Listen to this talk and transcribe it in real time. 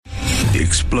the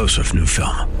explosive new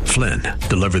film, Flynn,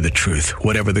 Deliver the Truth,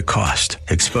 Whatever the Cost,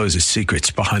 exposes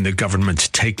secrets behind the government's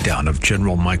takedown of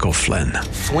General Michael Flynn.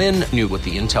 Flynn knew what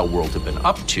the intel world had been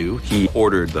up to. He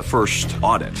ordered the first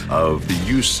audit of the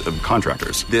use of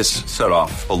contractors. This set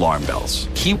off alarm bells.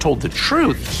 He told the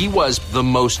truth. He was the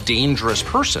most dangerous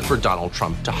person for Donald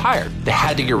Trump to hire. They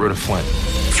had to get rid of Flynn.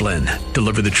 Flynn,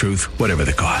 Deliver the Truth, Whatever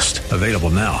the Cost. Available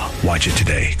now. Watch it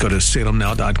today. Go to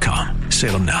salemnow.com.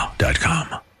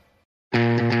 salemnow.com.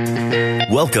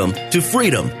 Welcome to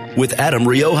Freedom with Adam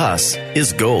Riojas.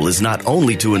 His goal is not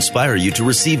only to inspire you to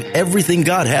receive everything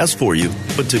God has for you,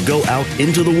 but to go out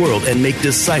into the world and make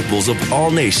disciples of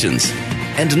all nations.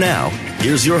 And now,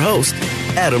 here's your host,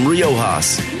 Adam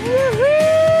Riojas.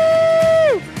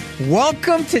 Woo-hoo!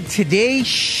 Welcome to today's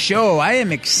show. I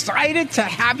am excited to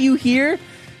have you here.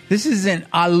 This is an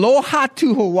aloha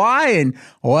to Hawaii and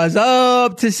what's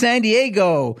up to San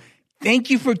Diego. Thank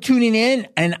you for tuning in.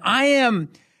 And I am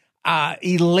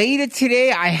elated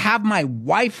today. I have my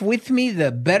wife with me,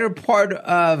 the better part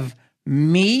of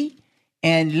me.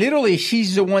 And literally,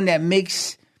 she's the one that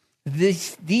makes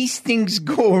these things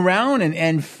go around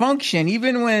and function,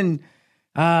 even when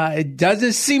it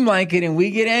doesn't seem like it and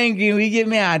we get angry and we get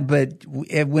mad. But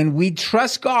when we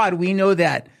trust God, we know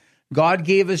that God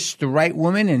gave us the right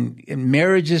woman and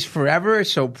marriage is forever.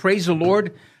 So praise the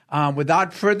Lord.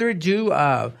 Without further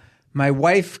ado, my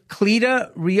wife,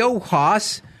 Cleta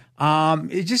Riojas,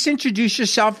 just introduce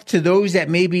yourself to those that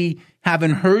maybe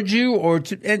haven't heard you,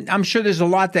 and I'm sure there's a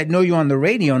lot that know you on the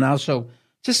radio now. So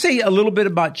just say a little bit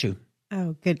about you.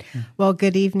 Oh, good. Well,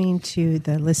 good evening to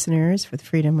the listeners with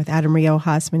Freedom with Adam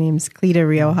Riojas. My name is Cleta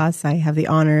Riojas. I have the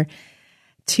honor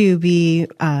to be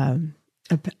a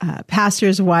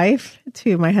pastor's wife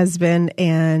to my husband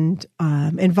and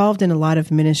involved in a lot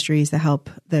of ministries that help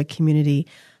the community,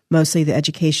 mostly the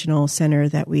educational center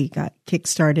that we got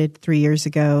kickstarted 3 years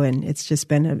ago. And it's just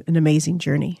been an amazing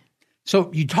journey. So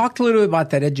you talked a little bit about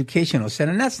that educational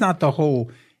center, and that's not the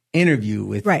whole interview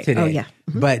with today. Oh, yeah.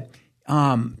 Mm-hmm. But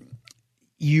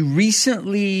you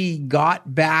recently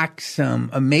got back some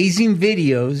amazing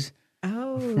videos.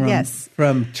 Yes.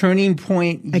 From Turning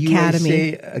Point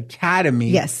USA Academy.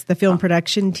 Yes, the film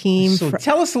production team. So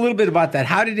tell us a little bit about that.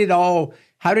 How did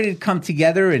it come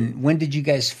together, and when did you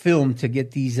guys film to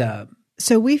get these?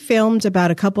 So we filmed about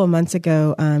a couple of months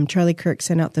ago. Charlie Kirk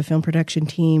sent out the film production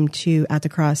team to At the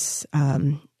Cross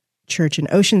Church in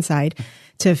Oceanside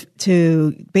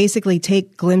to basically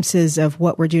take glimpses of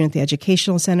what we're doing at the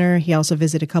educational center. He also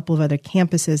visited a couple of other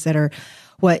campuses that are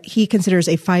what he considers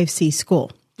a 5C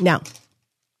school. Now,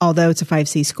 although it's a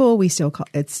 5C school,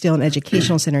 it's still an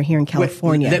educational center here in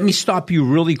California. Let me stop you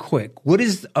really quick. What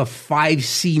is a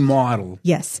 5C model?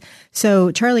 Yes. So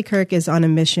Charlie Kirk is on a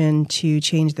mission to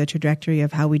change the trajectory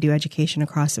of how we do education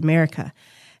across America.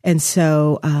 And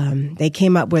so they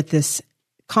came up with this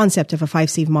concept of a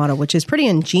 5C model, which is pretty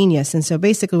ingenious. And so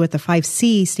basically what the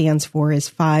 5C stands for is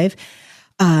 5.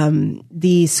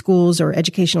 The schools or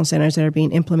educational centers that are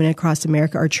being implemented across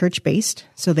America are church-based.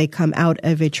 So they come out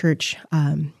of a church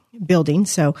building.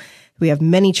 So we have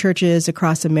many churches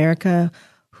across America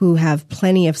who have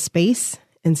plenty of space.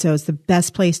 And so it's the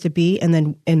best place to be. And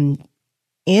then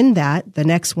in that, the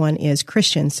next one is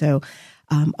Christian. So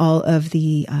all of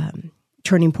the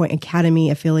Turning Point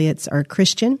Academy affiliates are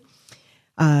Christian.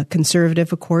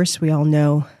 Conservative, of course. We all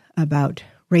know about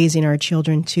raising our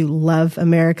children to love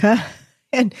America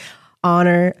and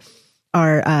honor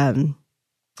our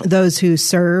those who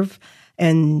serve.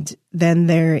 And then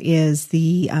there is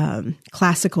the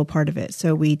classical part of it.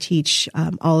 So we teach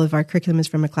all of our curriculum is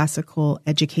from a classical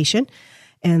education.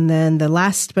 And then the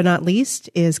last but not least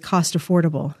is cost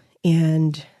affordable.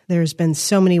 And there's been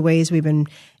so many ways we've been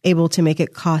able to make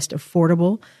it cost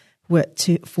affordable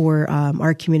for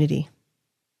our community.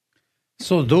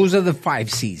 So those are the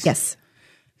 5 C's. Yes.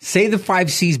 Say the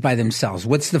 5 C's by themselves.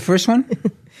 What's the first one?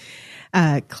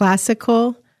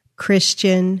 Classical,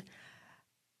 Christian,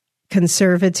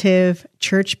 conservative,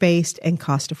 church-based, and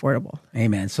cost affordable.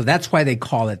 Amen. So that's why they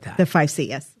call it that. The 5C,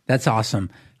 yes. That's awesome.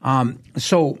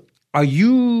 So are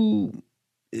you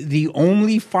the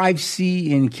only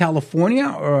 5C in California,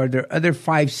 or are there other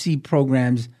 5C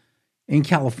programs in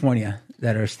California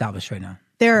that are established right now?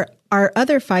 There are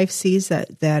other 5Cs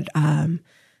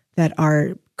that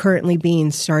are currently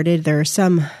being started. There are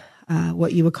some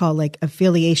what you would call like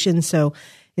affiliations. So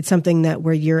it's something that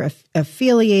where you're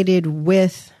affiliated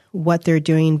with what they're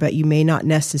doing, but you may not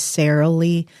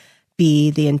necessarily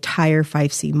be the entire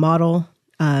 5C model.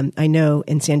 I know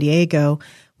in San Diego,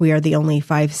 we are the only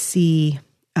 5C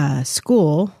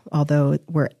school, although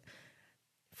we're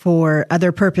for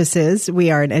other purposes, we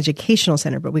are an educational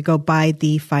center, but we go by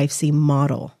the 5C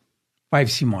model.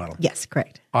 5C model. Yes,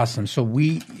 correct. Awesome. So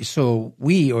we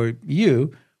or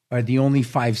you are the only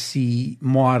 5C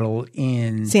model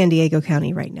in San Diego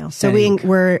County right now. So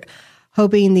we're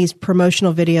hoping these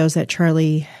promotional videos that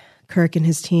Charlie Kirk and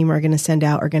his team are going to send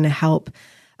out are going to help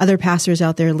other pastors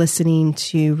out there listening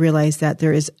to realize that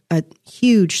there is a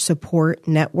huge support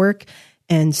network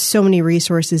and so many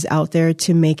resources out there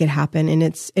to make it happen. And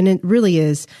it really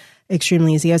is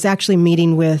extremely easy. I was actually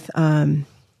meeting with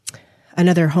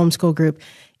another homeschool group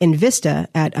in Vista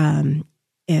at I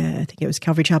think it was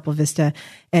Calvary Chapel Vista,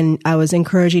 and I was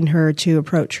encouraging her to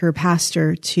approach her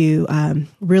pastor to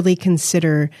really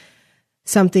consider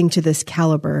something to this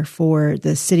caliber for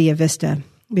the city of Vista,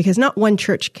 because not one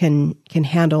church can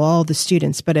handle all the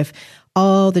students, but if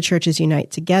all the churches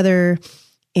unite together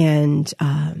and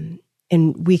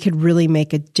we could really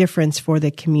make a difference for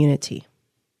the community.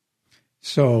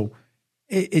 So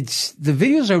it's the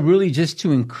videos are really just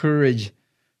to encourage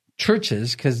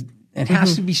churches, because it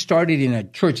has to be started in a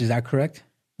church. Is that correct?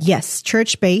 Yes,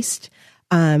 church-based.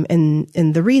 And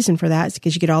the reason for that is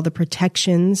because you get all the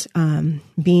protections,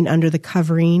 being under the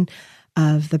covering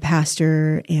of the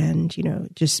pastor and,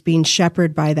 just being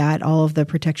shepherded by that, all of the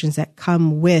protections that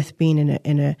come with being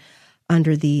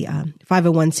under the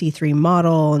 501c3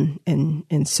 model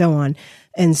and so on.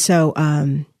 And so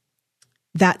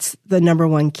that's the number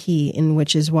one key, in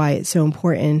which is why it's so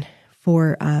important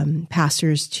for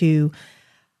pastors to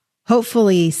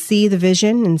hopefully see the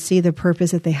vision and see the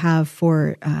purpose that they have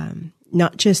for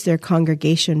not just their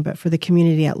congregation, but for the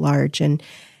community at large. And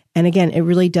again, it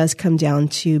really does come down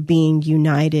to being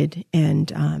united.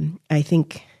 And I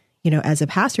think, as a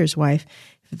pastor's wife,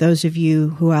 for those of you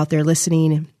who are out there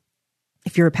listening,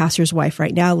 if you're a pastor's wife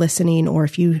right now listening, or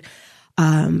if you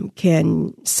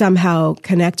can somehow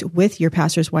connect with your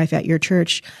pastor's wife at your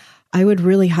church, I would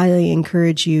really highly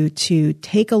encourage you to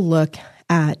take a look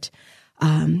at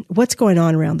what's going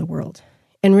on around the world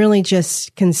and really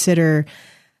just consider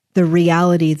the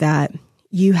reality that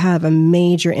you have a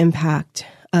major impact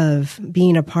of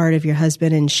being a part of your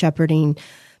husband and shepherding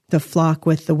the flock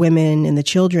with the women and the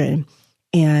children,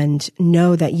 and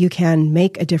know that you can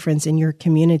make a difference in your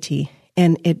community.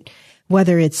 And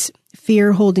whether it's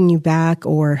fear holding you back,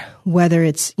 or whether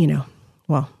it's,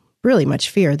 really much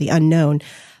fear, the unknown,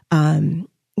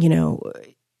 you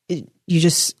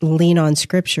just lean on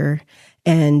Scripture.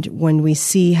 And when we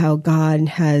see how God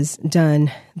has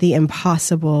done the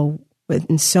impossible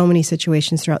in so many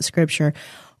situations throughout Scripture,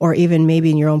 or even maybe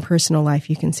in your own personal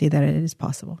life, you can see that it is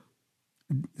possible.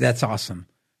 That's awesome.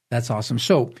 That's awesome.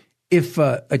 So if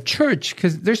a church,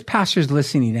 because there's pastors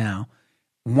listening now,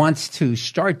 wants to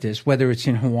start this, whether it's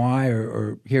in Hawaii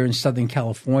or here in Southern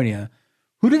California,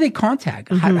 who do they contact?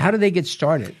 Mm-hmm. How do they get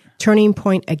started? Turning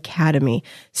Point Academy.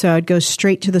 So I'd go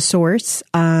straight to the source.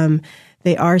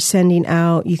 They are sending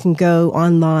out, you can go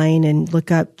online and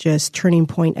look up just Turning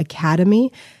Point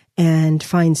Academy and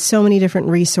find so many different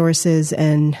resources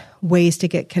and ways to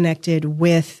get connected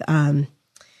with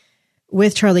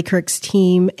Charlie Kirk's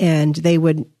team. And they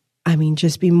would,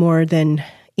 just be more than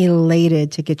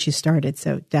elated to get you started.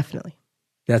 So definitely.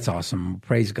 That's awesome.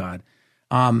 Praise God.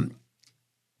 What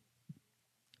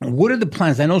are the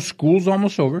plans? I know school's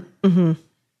almost over.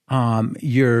 Mm-hmm.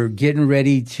 You're getting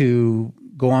ready to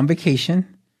go on vacation.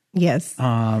 Yes.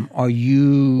 Are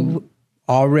you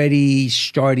already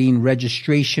starting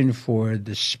registration for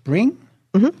the spring?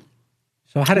 Mm-hmm.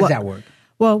 So how does that work?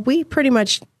 Well, we pretty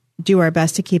much do our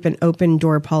best to keep an open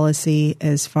door policy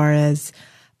as far as,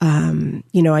 I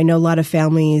know a lot of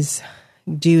families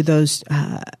do those,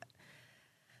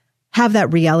 have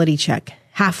that reality check.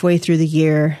 Halfway through the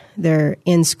year, they're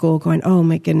in school going, oh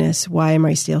my goodness, why am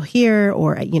I still here?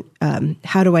 Or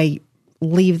how do I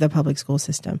leave the public school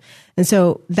system? And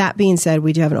so that being said,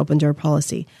 we do have an open door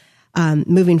policy.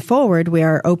 Moving forward, we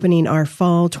are opening our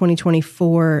fall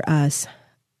 2024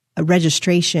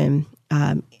 registration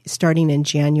starting in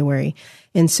January.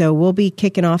 And so we'll be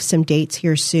kicking off some dates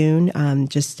here soon.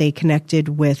 Just stay connected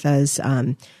with us.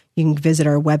 You can visit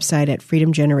our website at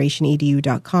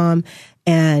freedomgenerationedu.com,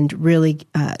 and really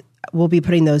we'll be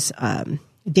putting those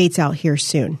dates out here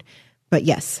soon. But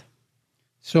yes.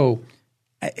 So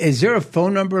is there a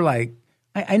phone number? Like,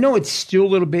 I know it's still a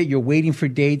little bit, you're waiting for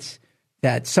dates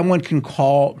that someone can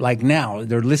call, like now.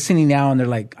 They're listening now and they're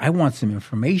like, I want some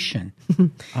information.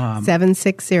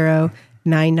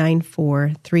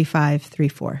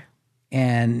 760-994-3534.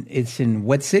 And it's in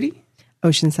what city?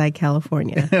 Oceanside,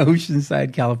 California.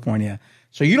 Oceanside, California.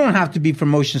 So you don't have to be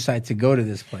from Oceanside to go to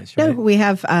this place, right? No, we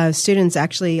have students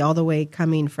actually all the way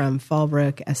coming from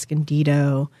Fallbrook,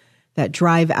 Escondido, that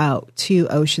drive out to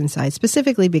Oceanside,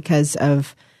 specifically because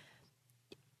of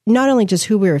not only just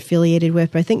who we're affiliated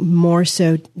with, but I think more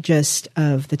so just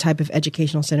of the type of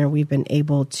educational center we've been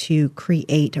able to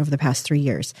create over the past 3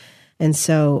 years. And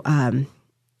so a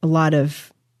lot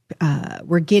of,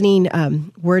 we're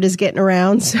getting, word is getting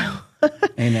around. So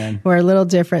Amen. We're a little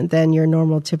different than your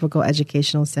normal, typical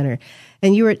educational center.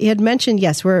 And you had mentioned,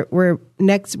 yes, we're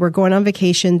going on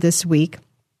vacation this week.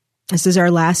 This is our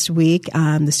last week.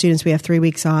 The students, we have 3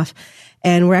 weeks off.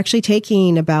 And we're actually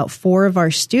taking about 4 of our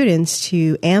students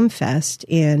to AmFest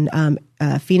in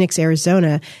Phoenix,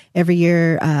 Arizona. Every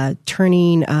year,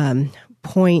 Turning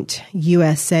Point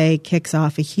USA kicks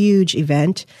off a huge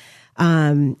event.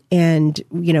 And,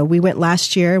 we went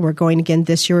last year. We're going again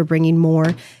this year. We're bringing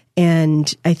more.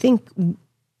 And I think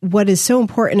what is so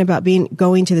important about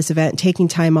going to this event, taking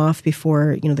time off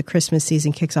before, the Christmas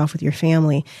season kicks off with your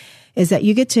family, is that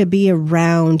you get to be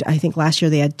around, I think last year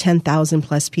they had 10,000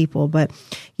 plus people, but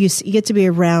you get to be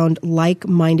around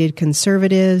like-minded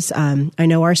conservatives. I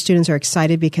know our students are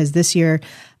excited because this year,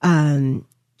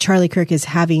 Charlie Kirk is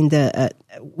having the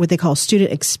what they call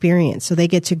student experience. So they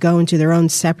get to go into their own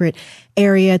separate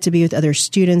area to be with other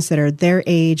students that are their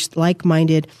age,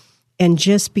 like-minded, and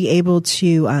just be able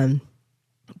to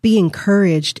be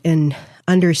encouraged and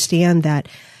understand that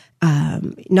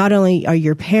not only are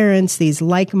your parents these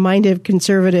like-minded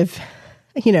conservative,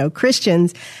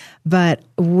 Christians, but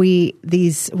we're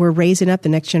raising up the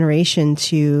next generation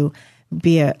to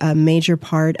be a major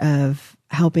part of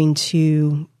helping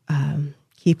to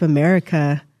keep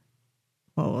America.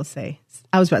 Well, we'll say,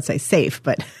 I was about to say safe,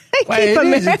 but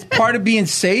it's part of being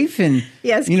safe and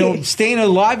yes, staying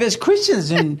alive as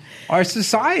Christians in our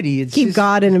society. Keep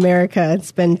God in America.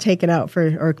 It's been taken out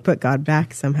or put God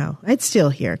back somehow. It's still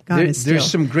here.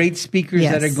 There's some great speakers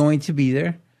that are going to be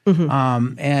there.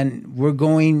 Mm-hmm. And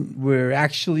we're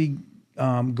actually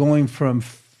going from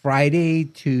Friday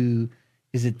to,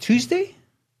 is it Tuesday?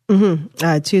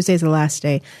 Mm-hmm. Tuesday's the last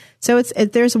day. So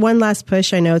there's one last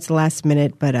push. I know it's the last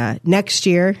minute, but next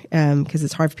year, because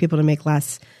it's hard for people to make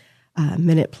last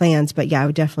minute plans. But yeah, I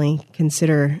would definitely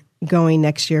consider going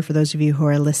next year for those of you who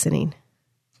are listening.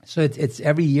 So it's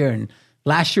every year, and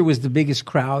last year was the biggest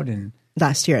crowd, and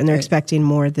they're expecting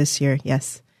more this year.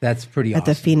 Yes, that's pretty awesome. At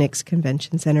the Phoenix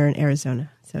Convention Center in Arizona.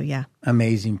 So yeah,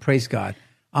 amazing. Praise God.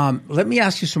 Let me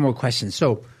ask you some more questions.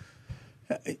 So,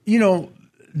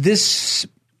 this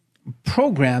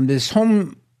program, this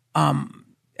home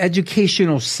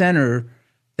educational center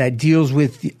that deals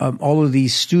with all of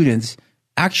these students,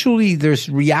 actually there's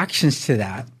reactions to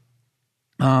that.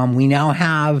 We now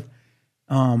have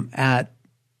at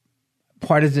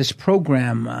part of this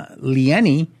program,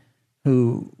 Leanne,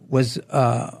 who was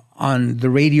on the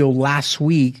radio last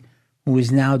week, who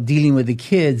is now dealing with the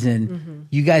kids, and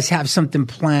you guys have something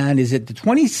planned. Is it the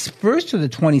 21st or the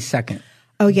 22nd?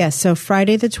 Oh, yes. So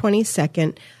Friday the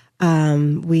 22nd,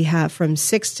 we have from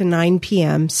 6 to 9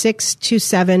 p.m., 6 to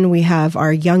 7, we have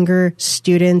our younger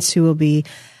students who will be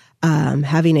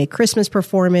having a Christmas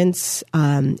performance.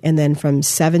 And then from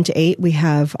 7 to 8, we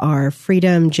have our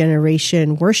Freedom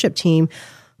Generation worship team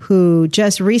who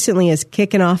just recently is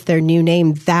kicking off their new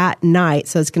name that night.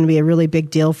 So it's going to be a really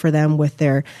big deal for them with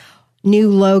their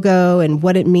new logo and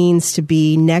what it means to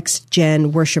be next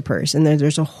gen worshipers. And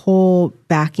there's a whole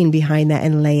backing behind that.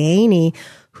 And Leanne,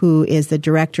 who is the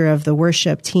director of the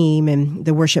worship team and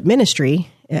the worship ministry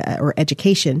or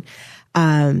education,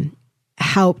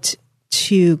 helped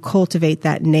to cultivate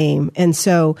that name. And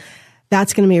so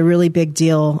that's going to be a really big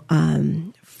deal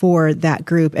for that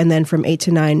group. And then from 8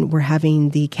 to 9, we're having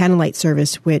the candlelight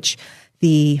service, which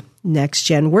the next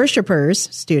gen worshipers,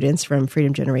 students from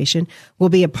Freedom Generation, will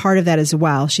be a part of that as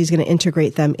well. She's going to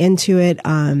integrate them into it.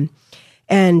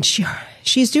 And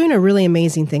she's doing a really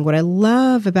amazing thing. What I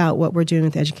love about what we're doing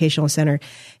with the Educational Center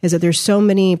is that there's so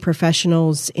many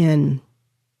professionals in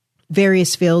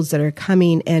various fields that are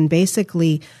coming and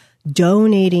basically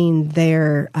donating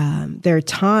their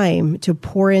time to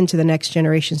pour into the next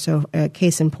generation. So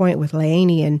case in point with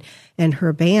Leanne and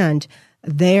her band,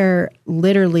 they're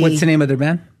literally... What's the name of their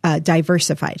band?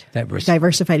 Diversified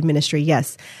Ministry.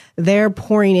 Yes. They're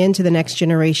pouring into the next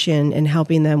generation and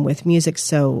helping them with music.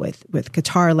 So with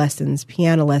guitar lessons,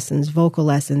 piano lessons, vocal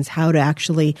lessons, how to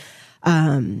actually,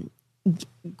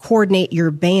 coordinate your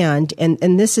band.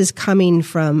 And this is coming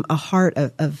from a heart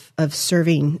of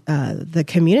serving, the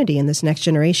community in this next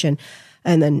generation.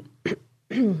 And then,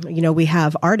 we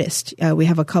have artists. We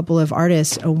have a couple of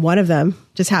artists. One of them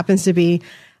just happens to be,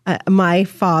 my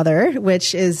father,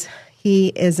 he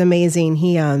is amazing.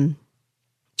 He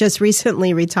just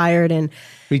recently retired and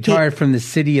from the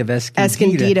city of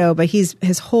Escondido, but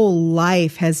his whole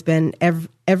life has been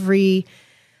every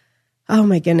oh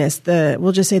my goodness,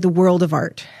 we'll just say the world of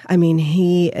art. I mean,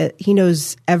 he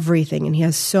knows everything, and he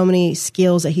has so many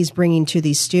skills that he's bringing to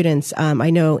these students. I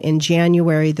know in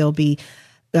January there'll be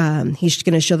he's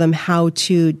going to show them how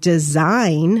to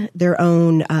design their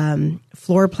own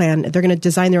floor plan. They're going to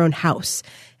design their own house,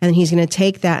 and he's going to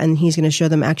take that and he's going to show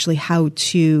them actually how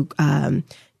to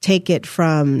take it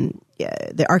from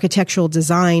the architectural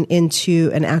design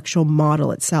into an actual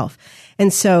model itself.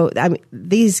 And so, I mean,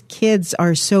 these kids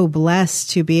are so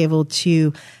blessed to be able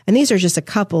to, and these are just a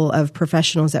couple of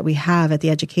professionals that we have at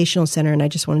the Educational Center, and I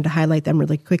just wanted to highlight them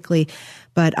really quickly.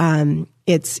 But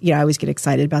it's, I always get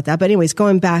excited about that. But anyways,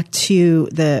 going back to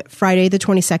the Friday the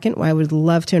 22nd, I would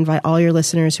love to invite all your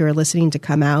listeners who are listening to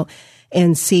come out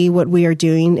and see what we are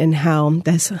doing and how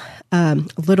this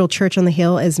little church on the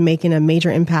hill is making a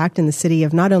major impact in the city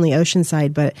of not only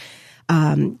Oceanside, but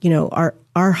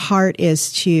our heart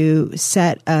is to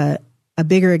set a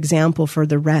bigger example for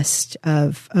the rest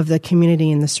of the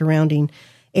community and the surrounding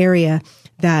area,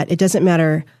 that it doesn't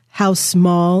matter how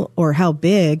small or how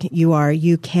big you are,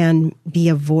 you can be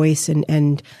a voice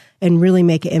and really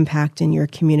make an impact in your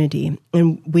community.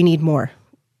 And we need more.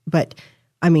 But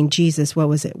I mean, Jesus, what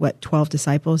was it? 12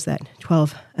 disciples,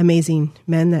 12 amazing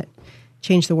men that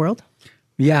changed the world?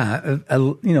 Yeah,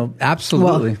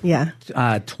 absolutely. Well,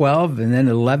 yeah. 12 and then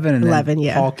 11. And 11, then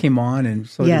yeah. Paul came on and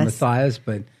so did Matthias,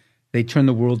 but they turned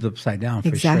the world upside down for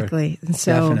exactly. sure. And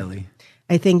so definitely.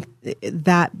 I think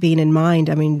that being in mind,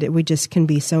 I mean, we just can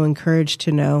be so encouraged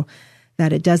to know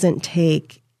that it doesn't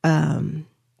take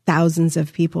thousands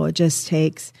of people. It just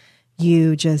takes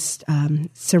you just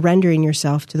surrendering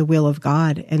yourself to the will of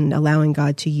God and allowing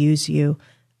God to use you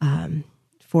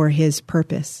for His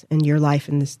purpose in your life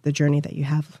and the journey that you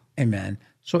have. Amen.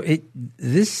 So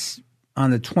this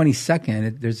on the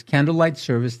 22nd, there's a candlelight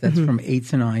service that's from 8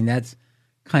 to 9. That's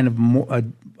kind of more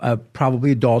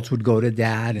probably adults would go to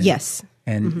that. And, yes.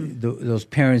 And those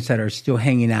parents that are still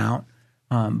hanging out.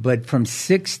 But from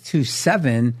 6 to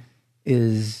 7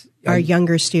 is our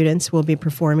younger students will be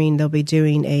performing. They'll be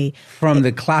doing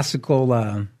the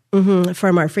classical.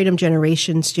 From our Freedom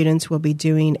Generation students, we'll be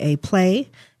doing a play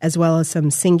as well as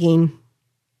some singing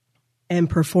and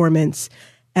performance.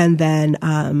 And then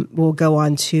we'll go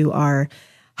on to our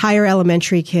higher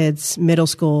elementary kids, middle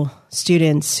school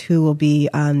students who will be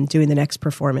doing the next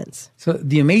performance. So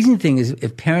the amazing thing is,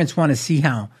 if parents want to see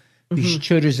how these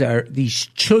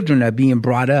children are being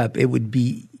brought up, it would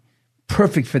be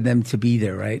perfect for them to be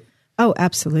there, right? Oh,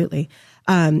 absolutely.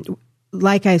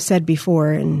 Like I said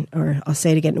before, or I'll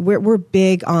say it again, we're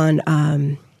big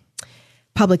on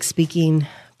public speaking,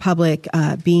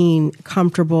 being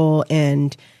comfortable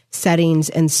in settings.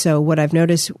 And so what I've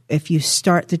noticed, if you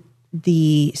start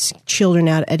the children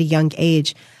out at a young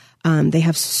age, they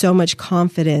have so much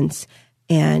confidence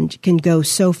and can go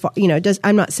so far.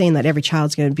 I'm not saying that every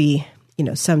child's going to be,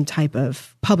 some type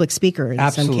of public speaker in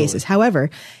Absolutely. some cases.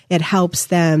 However, it helps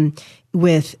them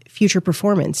with future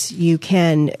performance. You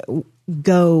can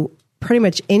go pretty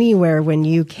much anywhere when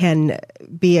you can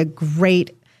be a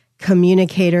great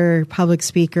communicator, public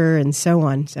speaker, and so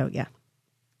on. So, yeah.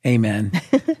 Amen.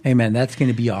 Amen. That's going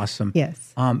to be awesome.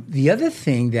 Yes. The other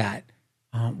thing that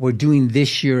we're doing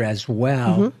this year as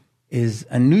well is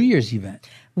a New Year's event.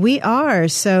 We are.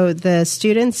 So the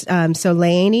students,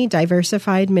 Leone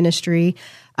Diversified Ministry,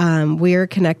 we're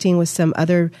connecting with some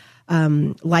other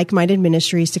like-minded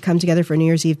ministries to come together for New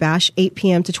Year's Eve Bash, 8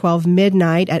 p.m. to 12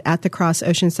 midnight at the Cross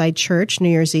Oceanside Church, New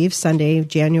Year's Eve, Sunday,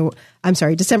 December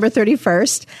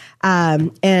 31st.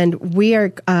 And we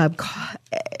are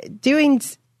doing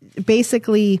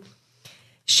basically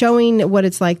showing what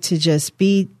it's like to just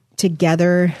be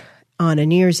together on a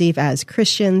New Year's Eve as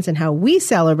Christians and how we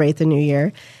celebrate the new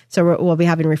year. So we'll be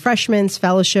having refreshments,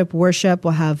 fellowship, worship.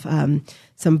 We'll have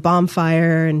some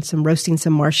bonfire and some roasting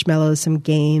some marshmallows, some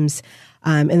games,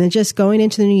 and then just going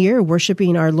into the new year,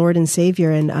 worshiping our Lord and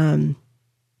Savior. And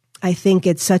I think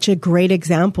it's such a great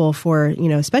example for,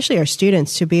 especially our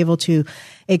students to be able to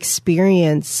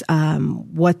experience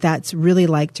what that's really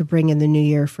like to bring in the new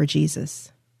year for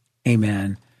Jesus.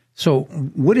 Amen. So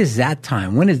what is that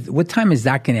time? What time is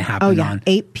that going to happen on?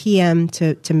 8 p.m.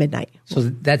 to midnight. So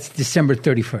that's December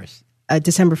 31st.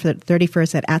 December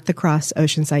 31st at the Cross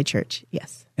Oceanside Church,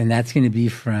 yes. And that's going to be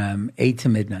from 8 to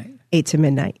midnight. 8 to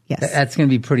midnight, yes. That's going to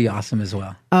be pretty awesome as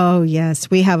well. Oh, yes.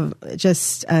 We have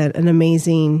just an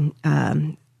amazing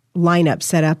lineup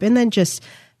set up, and then just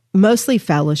mostly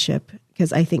fellowship,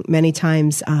 because I think many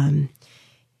times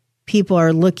people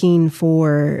are looking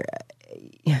for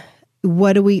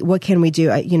what can we do?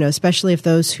 Especially if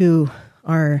those who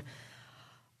are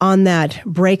on that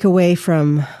breakaway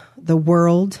from the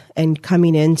world and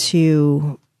coming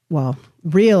into,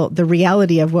 the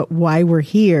reality of why we're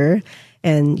here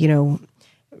and,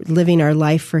 living our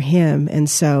life for him. And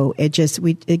so it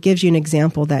gives you an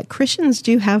example that Christians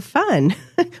do have fun.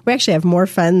 We actually have more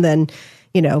fun than,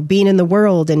 being in the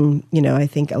world. And, I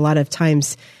think a lot of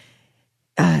times,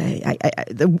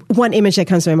 the one image that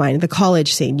comes to my mind, the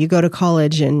college scene. You go to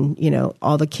college and,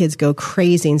 all the kids go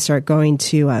crazy and start going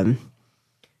to,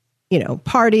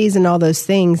 parties and all those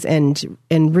things. And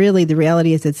really the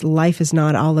reality is life is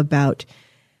not all about,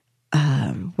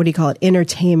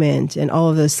 entertainment and all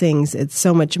of those things. It's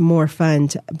so much more fun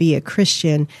to be a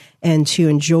Christian and to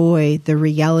enjoy the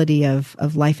reality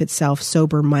of life itself,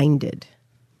 sober-minded.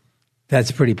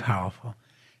 That's pretty powerful.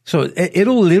 So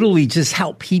it'll literally just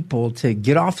help people to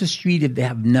get off the street if they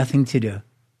have nothing to do.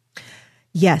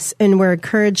 Yes, and we're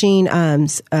encouraging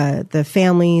the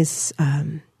families,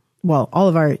 all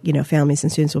of our families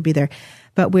and students will be there,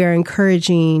 but we are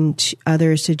encouraging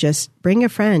others to just bring a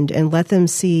friend and let them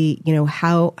see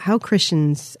how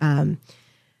Christians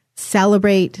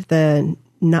celebrate the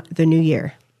new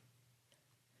year.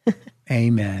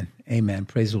 Amen.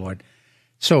 Praise the Lord.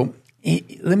 So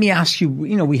let me ask you,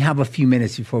 we have a few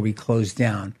minutes before we close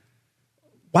down.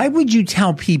 Why would you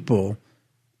tell people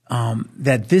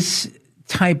that this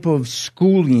type of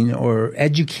schooling or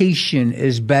education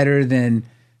is better than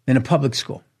a public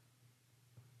school?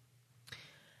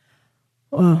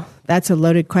 Well, that's a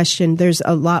loaded question. There's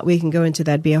a lot we can go into.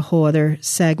 That'd be a whole other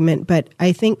segment. But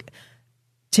I think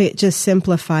to just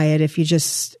simplify it, if you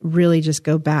just really just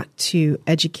go back to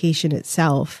education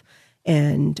itself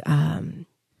and,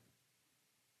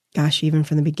 even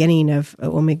from the beginning of,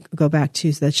 when we go back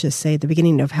to, let's just say the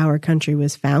beginning of how our country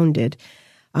was founded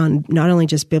on not only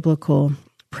just biblical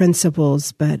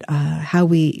principles, but how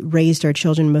we raised our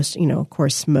children, most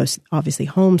obviously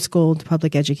homeschooled,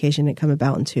 public education had come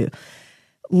about into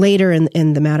later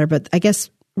in the matter. But I guess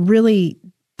really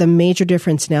the major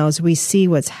difference now is we see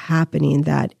what's happening,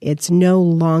 that it's no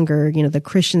longer, the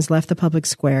Christians left the public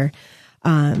square.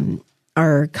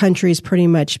 Our country is pretty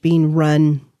much being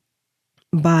run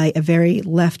by a very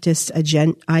leftist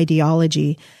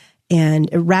ideology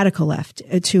and a radical left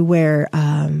to where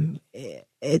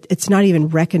it's not even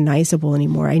recognizable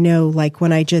anymore. I know, like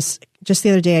when I just the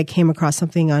other day I came across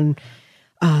something on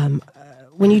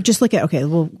when you just look at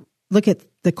look at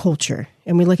the culture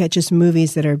and we look at just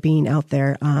movies that are being out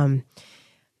there.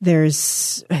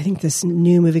 There's, I think, this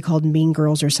new movie called Mean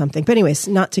Girls or something. But anyways,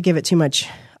 not to give it too much,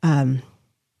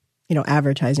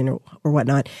 advertising or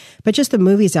whatnot, but just the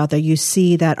movies out there, you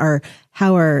see that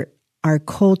how our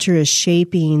culture is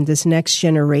shaping this next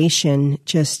generation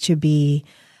just to be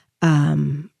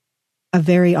a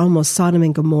very almost Sodom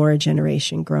and Gomorrah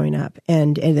generation growing up,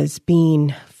 and it's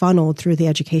being funneled through the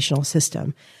educational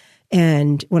system.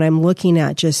 And when I'm looking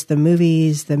at just the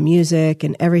movies, the music,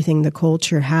 and everything the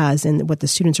culture has and what the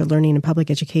students are learning in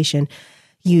public education,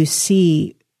 you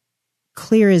see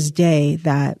clear as day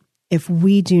that if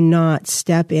we do not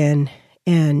step in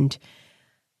and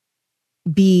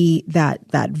be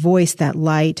that voice, that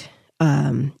light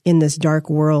in this dark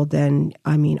world, then,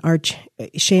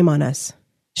 shame on us.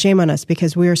 Shame on us,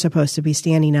 because we are supposed to be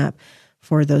standing up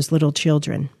for those little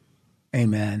children.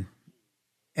 Amen.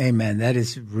 Amen. That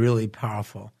is really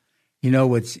powerful.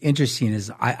 What's interesting is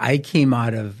I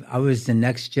was the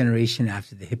next generation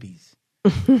after the hippies,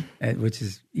 which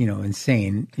is,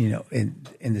 insane. In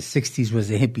the 60s was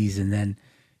the hippies.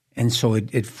 And so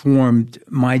it formed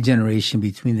my generation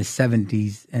between the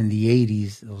 70s and the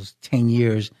 80s, those 10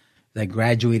 years. I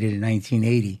graduated in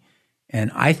 1980. And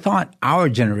I thought our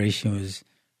generation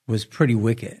was pretty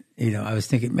wicked. I was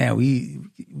thinking,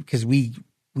 man, because we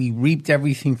reaped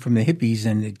everything from the hippies,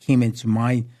 and it came into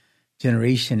my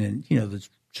generation, and the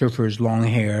surfers, long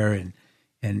hair,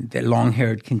 and that long hair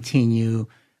would continue,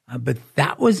 but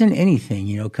that wasn't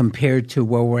anything, compared to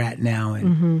where we're at now.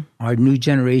 And our new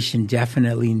generation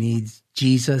definitely needs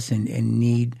Jesus and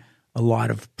need a lot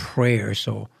of prayer.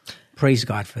 So praise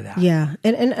God for that. Yeah,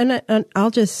 and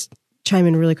I'll just chime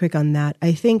in really quick on that.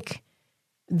 I think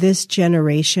this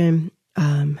generation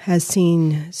has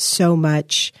seen so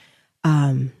much.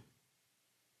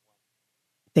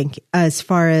 As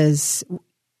far as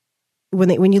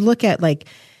when you look at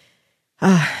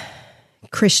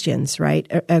Christians, right,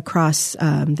 across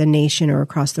the nation or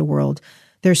across the world,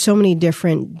 there's so many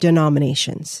different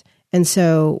denominations. And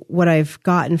so what I've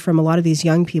gotten from a lot of these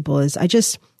young people is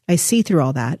I see through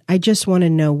all that. I just want to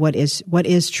know what is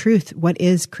truth, what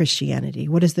is Christianity,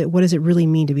 what does it really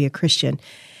mean to be a Christian.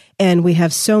 And we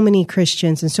have so many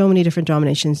Christians and so many different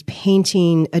denominations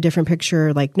painting a different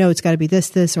picture, like, no, it's got to be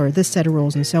this, or this set of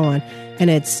rules and so on.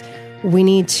 And we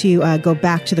need to go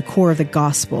back to the core of the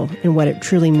gospel and what it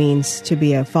truly means to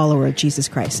be a follower of Jesus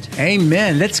Christ.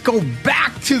 Amen. Let's go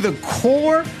back to the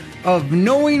core of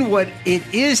knowing what it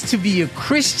is to be a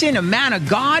Christian, a man of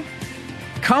God.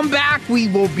 Come back. We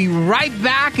will be right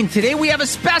back. And today we have a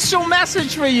special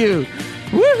message for you.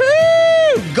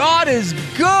 Woohoo! God is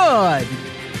good.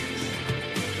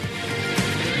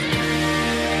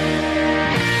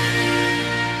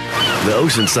 The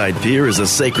Oceanside Pier is a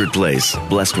sacred place,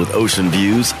 blessed with ocean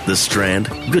views, the Strand,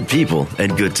 good people,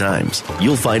 and good times.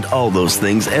 You'll find all those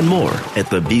things and more at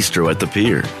the Bistro at the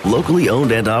Pier. Locally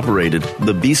owned and operated,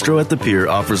 the Bistro at the Pier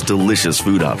offers delicious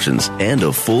food options and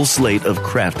a full slate of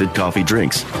crafted coffee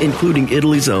drinks, including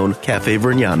Italy's own Cafe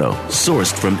Vergnano,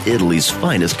 sourced from Italy's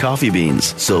finest coffee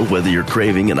beans. So whether you're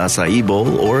craving an acai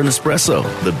bowl or an espresso,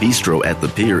 the Bistro at the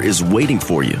Pier is waiting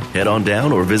for you. Head on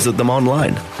down or visit them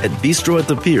online at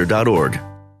bistroatthepier.org.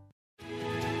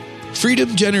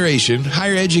 Freedom Generation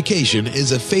Higher Education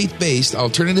is a faith-based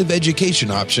alternative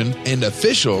education option and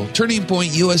official Turning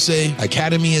Point USA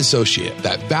Academy associate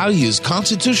that values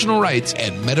constitutional rights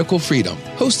and medical freedom.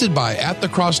 Hosted by At the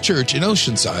Cross Church in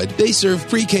Oceanside, they serve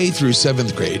pre-K through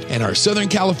 7th grade and are Southern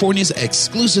California's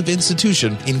exclusive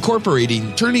institution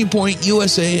incorporating Turning Point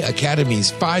USA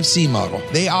Academy's 5C model.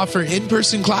 They offer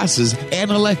in-person classes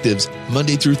and electives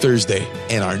Monday through Thursday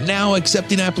and are now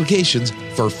accepting applications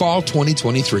for fall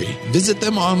 2023. Visit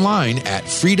them online at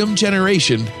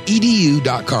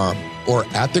freedomgenerationedu.com or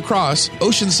at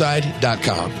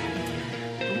thecrossoceanside.com.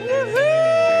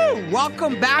 Woohoo!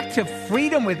 Welcome back to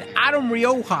Freedom with Adam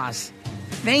Riojas.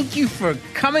 Thank you for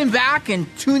coming back and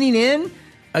tuning in.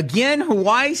 Again,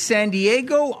 Hawaii, San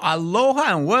Diego,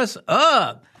 aloha, and what's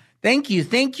up? Thank you.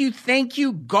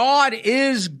 God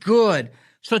is good.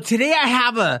 So today I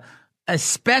have a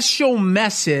special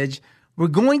message. We're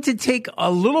going to take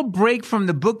a little break from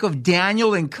the book of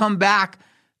Daniel and come back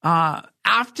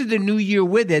after the new year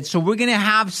with it. So we're going to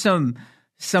have some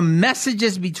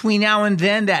messages between now and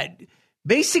then that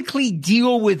basically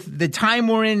deal with the time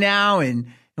we're in now. And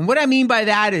what I mean by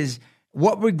that is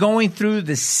what we're going through,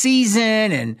 the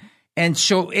season. And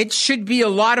so it should be a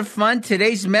lot of fun.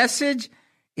 Today's message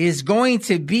is going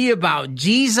to be about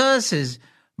Jesus, his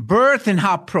birth, and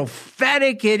how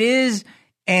prophetic it is.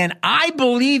 And I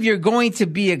believe you're going to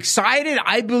be excited.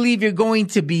 I believe you're going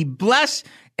to be blessed.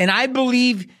 And I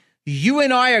believe you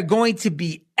and I are going to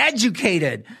be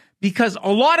educated, because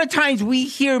a lot of times we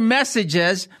hear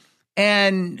messages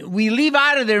and we leave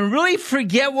out of there and really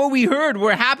forget what we heard.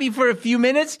 We're happy for a few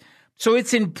minutes. So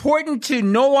it's important to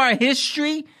know our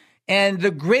history, and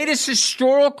the greatest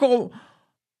historical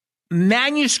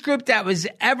manuscript that was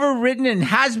ever written and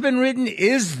has been written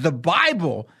is the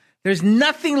Bible. There's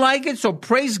nothing like it, so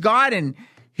praise God. And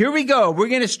here we go. We're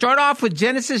going to start off with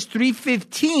Genesis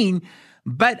 3:15,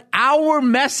 but our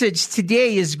message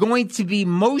today is going to be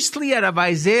mostly out of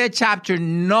Isaiah chapter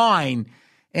 9,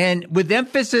 and with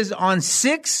emphasis on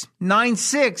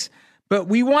 9:6. But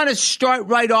we want to start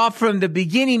right off from the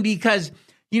beginning because,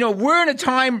 we're in a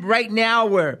time right now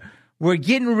where we're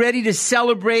getting ready to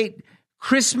celebrate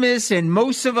Christmas, and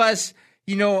most of us,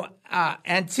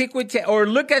 antiquity, or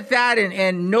look at that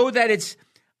and know that it's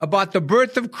about the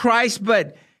birth of Christ.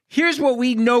 But here's what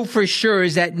we know for sure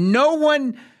is that no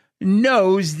one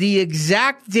knows the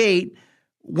exact date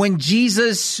when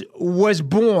Jesus was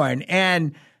born.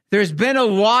 And there's been a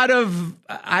lot of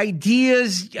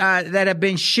ideas that have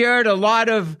been shared, a lot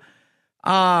of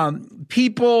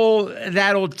people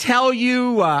that'll tell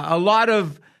you a lot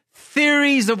of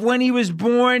theories of when he was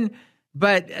born.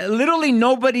 But literally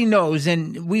nobody knows.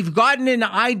 And we've gotten an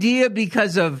idea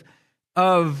because of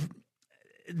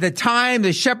the time,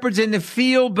 the shepherds in the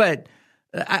field. But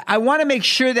I want to make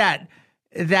sure that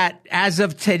as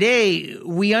of today,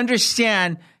 we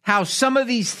understand how some of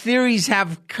these theories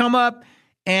have come up.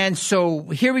 And so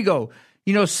here we go.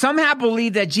 Some have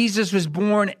believed that Jesus was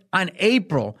born on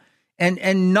April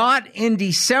and not in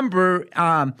December.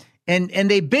 And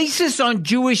they base this on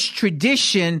Jewish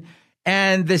tradition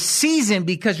and the season,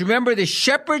 because remember, the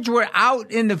shepherds were out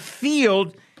in the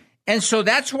field. And so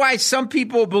that's why some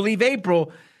people believe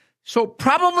April. So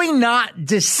probably not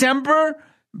December,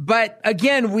 but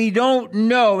again, we don't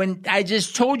know. And I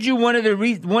just told you one of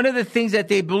the things that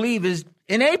they believe is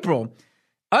in April.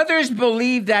 Others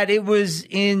believe that it was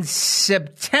in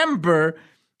September,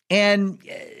 and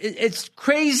it's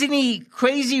crazy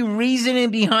reasoning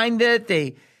behind it.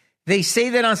 They say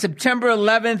that on September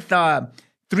 11th,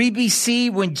 3 BC,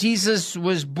 when Jesus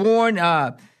was born,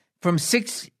 from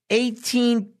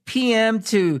 6:18 p.m.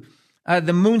 to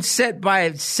the moon set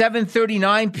by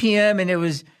 7:39 p.m. And it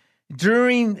was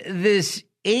during this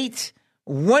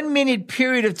 1-minute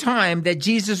period of time that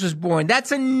Jesus was born.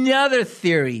 That's another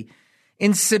theory.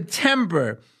 In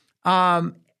September,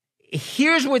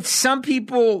 here's what some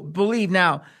people believe.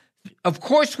 Now, of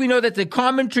course, we know that the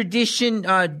common tradition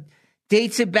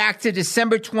dates it back to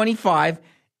December 25,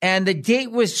 and the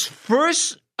date was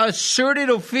first asserted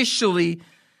officially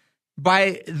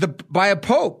by a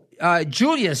pope,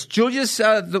 Julius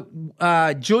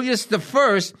the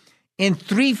First, in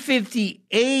 350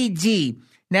 A.D.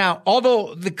 Now,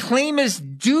 although the claim is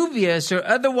dubious or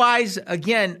otherwise,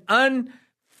 again,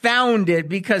 unfounded,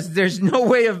 because there's no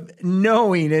way of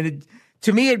knowing, and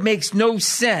to me, it makes no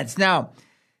sense. Now,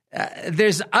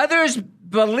 there's others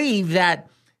believe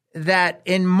that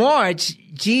in March,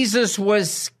 Jesus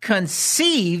was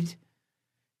conceived,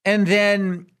 and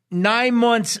then 9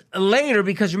 months later,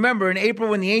 because remember, in April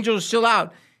when the angel was still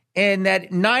out, and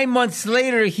that 9 months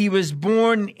later, he was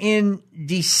born in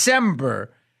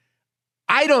December.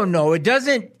 I don't know. It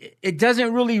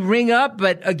doesn't really ring up,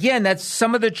 but again, that's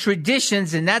some of the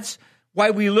traditions, and that's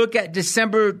why we look at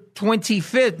December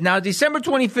 25th. Now, December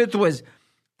 25th was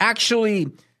actually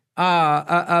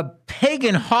a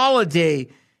pagan holiday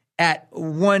at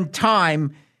one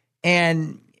time,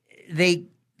 and they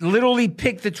literally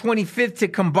picked the 25th to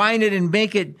combine it and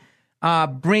make it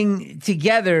bring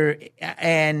together,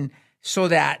 and so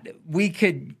that we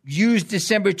could use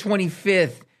December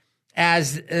 25th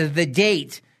as the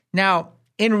date. Now,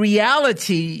 in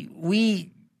reality,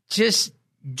 we just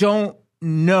don't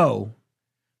know.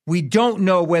 We don't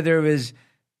know whether it was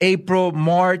April,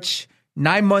 March,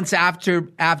 9 months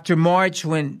after March,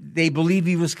 when they believe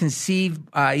he was conceived,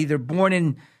 either born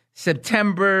in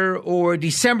September or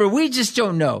December. We just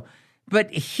don't know. But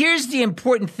here's the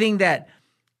important thing that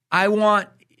I want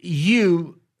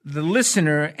you, the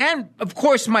listener, and of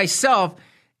course myself,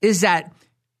 is that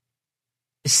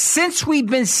since we've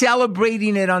been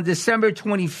celebrating it on December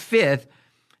 25th,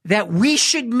 that we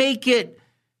should make it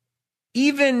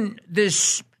even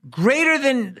this greater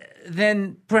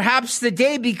than perhaps the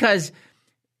day, because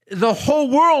the whole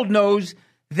world knows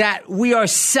that we are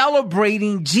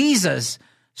celebrating Jesus.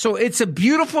 So it's a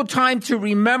beautiful time to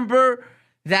remember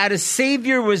that a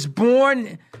Savior was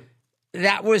born,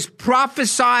 that was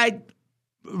prophesied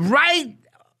right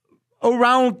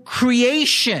around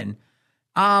creation.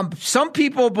 Some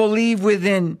people believe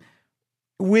within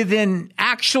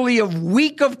actually a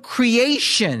week of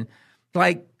creation,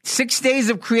 like 6 days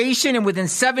of creation, and within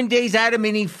 7 days, Adam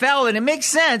and Eve fell. And it makes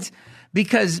sense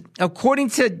because according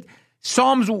to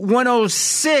Psalms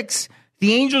 106,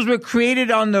 the angels were created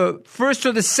on the first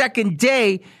or the second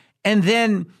day. And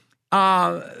then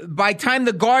by time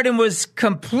the garden was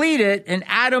completed and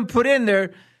Adam put in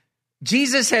there,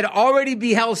 Jesus had already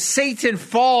beheld Satan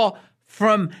fall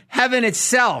from heaven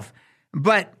itself.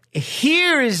 But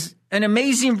here is an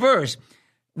amazing verse.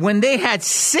 When they had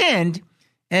sinned,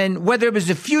 and whether it was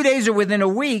a few days or within a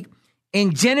week,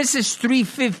 in Genesis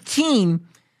 3:15,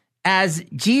 as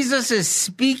Jesus is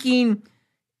speaking,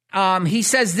 he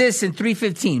says this in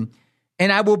 3:15,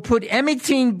 and I will put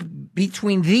enmity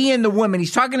between thee and the woman.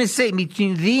 He's talking to Satan,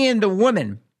 between thee and the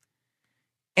woman,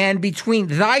 and between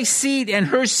thy seed and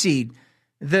her seed,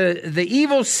 the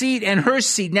evil seed and her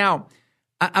seed. Now,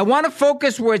 I want to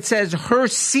focus where it says her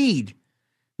seed,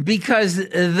 because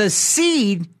the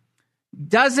seed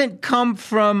doesn't come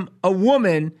from a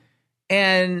woman.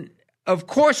 And of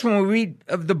course, when we read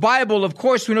of the Bible, of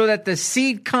course, we know that the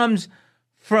seed comes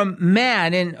from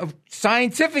man, and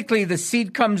scientifically the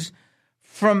seed comes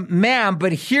from man.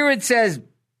 But here it says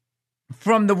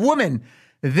from the woman.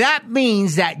 That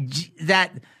means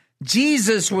that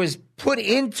Jesus was put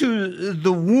into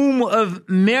the womb of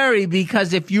Mary,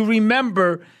 because if you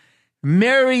remember,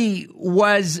 Mary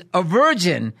was a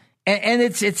virgin, and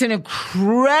it's an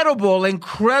incredible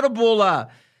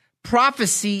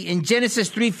prophecy in Genesis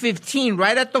 3:15,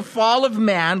 right at the fall of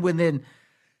man, within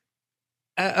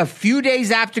a few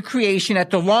days after creation, at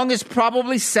the longest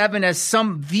probably 7, as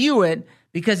some view it,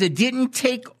 because it didn't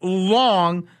take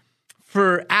long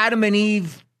for Adam and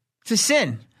Eve to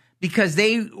sin, because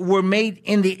they were made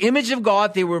in the image of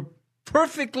God. They were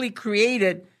perfectly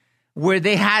created, where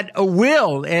they had a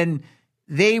will, and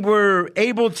they were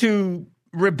able to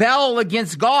rebel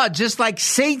against God, just like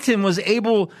Satan was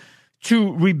able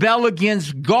to rebel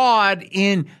against God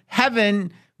in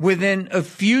heaven within a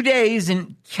few days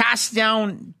and cast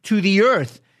down to the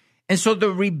earth. And so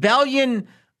the rebellion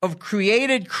of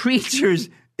created creatures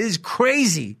is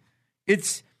crazy.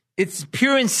 It's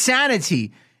pure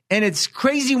insanity. And it's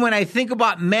crazy when I think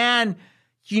about man,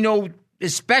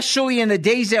 especially in the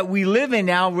days that we live in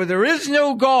now, where there is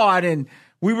no God, and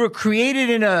we were created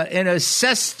in a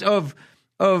cest of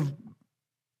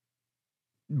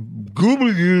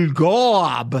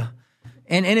gob.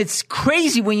 And it's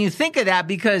crazy when you think of that,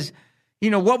 because,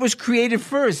 what was created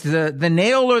first, the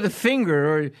nail or the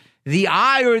finger, or the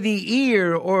eye or the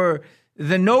ear, or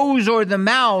the nose or the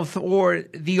mouth, or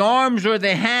the arms or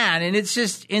the hand. And it's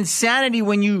just insanity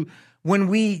when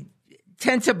we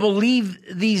tend to believe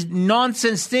these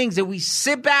nonsense things, that we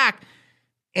sit back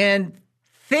and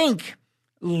think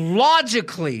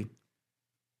logically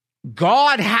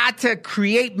God had to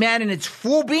create man in its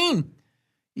full being.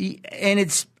 And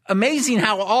it's amazing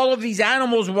how all of these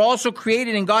animals were also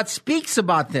created, and God speaks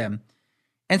about them.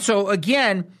 And so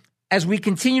again, as we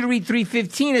continue to read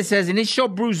 3:15, it says, and it shall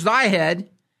bruise thy head,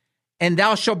 and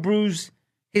thou shalt bruise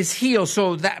his heel.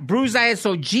 So that bruise thy head.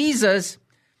 So Jesus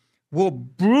will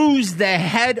bruise the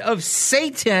head of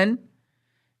Satan,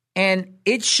 and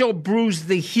it shall bruise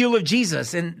the heel of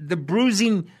Jesus. And the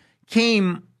bruising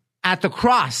came at the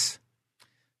cross.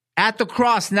 At the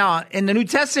cross. Now, in the New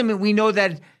Testament, we know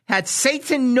that had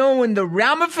Satan known the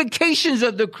ramifications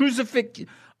of the crucifixion,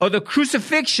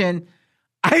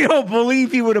 I don't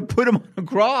believe he would have put him on the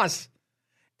cross.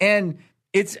 And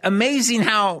it's amazing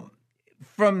how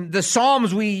from the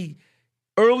Psalms we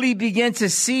early begin to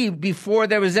see, before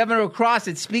there was ever a cross,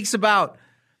 it speaks about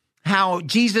how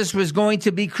Jesus was going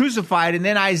to be crucified. And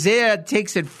then Isaiah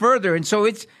takes it further. And so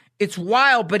it's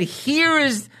wild. But here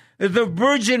is the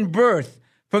virgin birth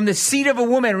from the seed of a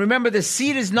woman. Remember, the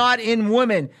seed is not in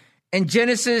woman. In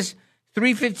Genesis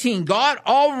 3:15, God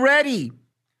already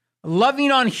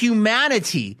loving on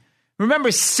humanity.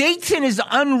 Remember, Satan is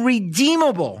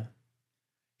unredeemable.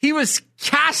 He was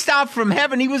cast out from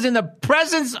heaven. He was in the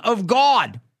presence of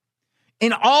God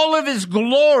in all of his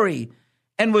glory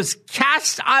and was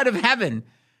cast out of heaven.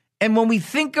 And when we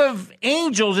think of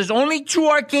angels, there's only two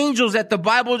archangels that the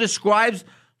Bible describes.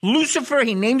 Lucifer,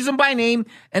 he names them by name,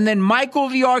 and then Michael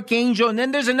the archangel. And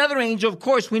then there's another angel, of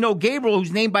course, we know Gabriel,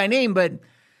 who's named by name, but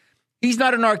he's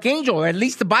not an archangel, or at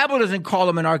least the Bible doesn't call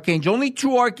him an archangel. Only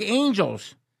two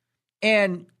archangels.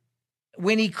 And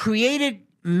when he created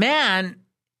man,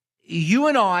 you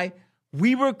and I,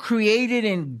 we were created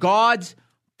in God's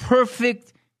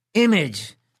perfect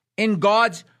image. In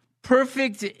God's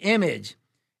perfect image.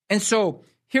 And so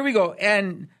here we go.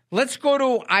 And let's go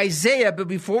to Isaiah. But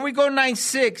before we go to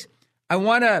 9:6, I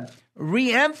want to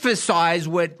reemphasize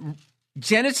what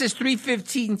Genesis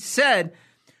 3:15 said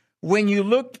when you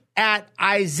look at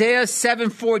Isaiah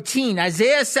 7:14.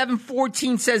 Isaiah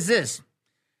 7:14 says this: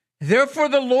 therefore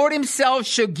the Lord himself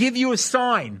shall give you a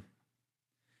sign.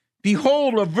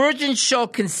 Behold, a virgin shall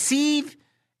conceive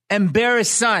and bear a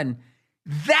son.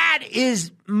 That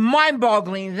is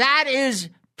mind-boggling. That is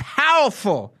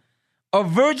powerful. A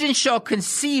virgin shall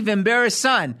conceive and bear a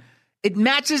son. It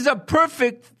matches up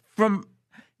perfect from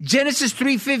Genesis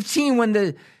 3:15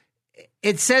 when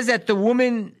it says that the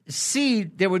woman's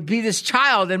seed, there would be this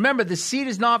child. And remember, the seed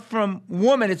is not from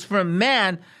woman, it's from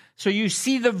man. So you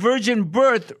see the virgin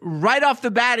birth right off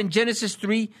the bat in Genesis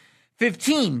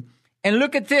 3:15. And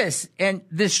look at this. And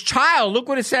this child, look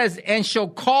what it says, and shall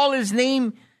call his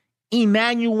name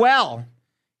Emmanuel.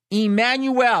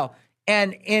 Emmanuel.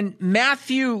 And in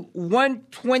Matthew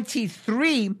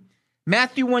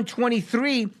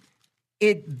 1:23,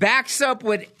 it backs up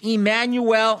what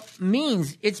Emmanuel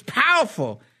means. It's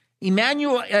powerful.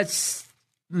 Emmanuel,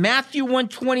 Matthew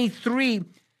 1:23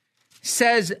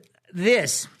 says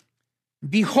this: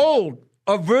 behold,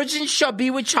 a virgin shall be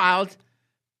with child.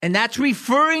 And that's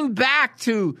referring back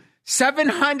to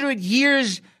 700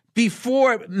 years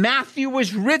before Matthew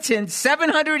was written,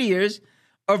 700 years.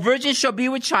 A virgin shall be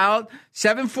with child.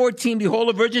 7:14, behold,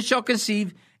 a virgin shall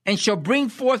conceive and shall bring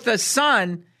forth a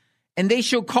son, and they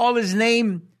shall call his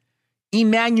name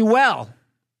Emmanuel.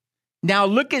 Now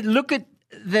look at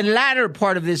the latter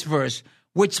part of this verse,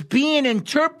 which being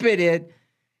interpreted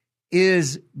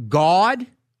is God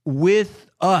with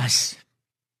us.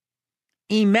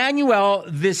 Emmanuel,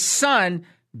 the son,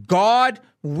 God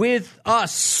with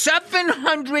us,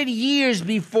 700 years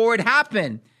before it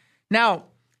happened. Now,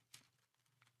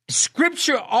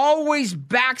 Scripture always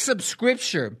backs up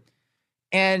Scripture,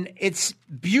 and it's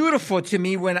beautiful to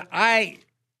me when I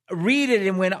read it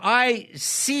and when I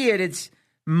see it. It's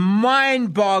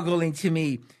mind-boggling to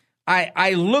me.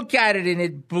 I look at it and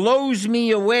it blows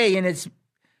me away, and it's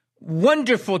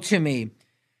wonderful to me.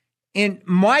 In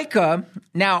Micah,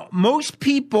 now most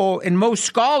people and most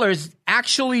scholars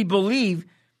actually believe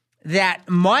that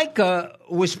Micah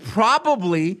was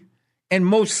probably and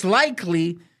most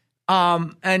likely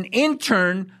an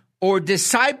intern or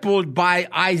discipled by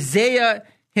Isaiah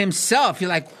himself. You're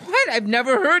like, what? I've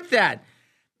never heard that.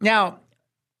 Now,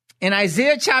 in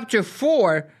Isaiah chapter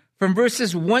 4, from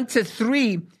verses 1 to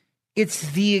 3, it's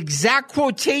the exact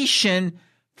quotation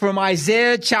from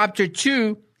Isaiah chapter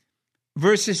 2,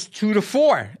 verses 2 to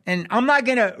 4. And I'm not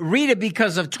going to read it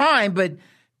because of time, but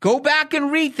go back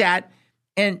and read that.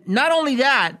 And not only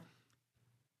that,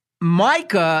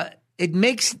 Micah, it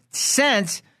makes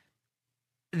sense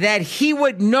that he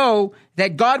would know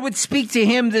that God would speak to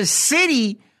him the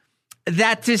city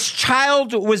that this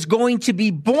child was going to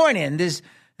be born in,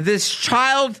 this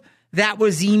child that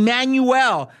was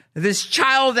Emmanuel, this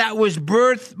child that was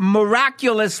birthed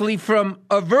miraculously from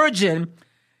a virgin.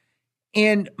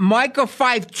 In Micah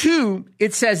 5:2,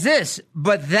 it says this,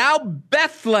 "But thou,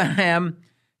 Bethlehem,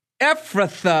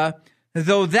 Ephrathah,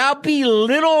 though thou be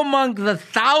little among the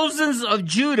thousands of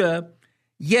Judah,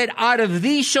 yet out of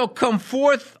thee shall come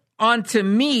forth unto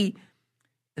me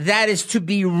that is to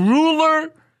be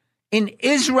ruler in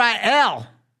Israel,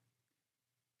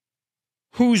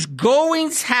 whose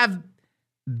goings have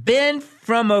been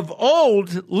from of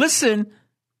old," listen,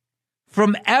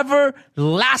 "from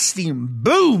everlasting."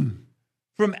 Boom!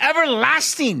 From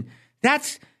everlasting.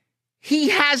 He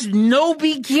has no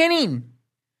beginning.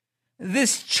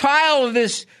 This child,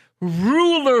 this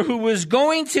ruler who was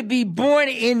going to be born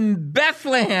in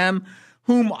Bethlehem,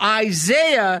 whom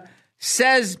Isaiah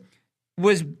says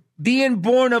was being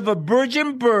born of a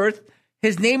virgin birth,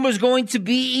 his name was going to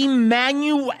be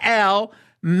Emmanuel.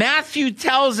 Matthew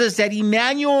tells us that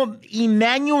Emmanuel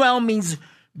means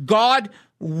God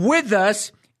with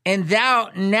us. And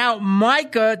now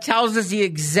Micah tells us the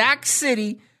exact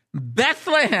city,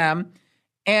 Bethlehem,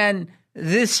 and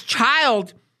this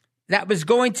child that was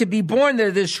going to be born there,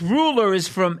 this ruler, is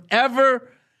from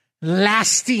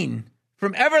everlasting.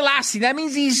 From everlasting. That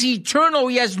means he's eternal.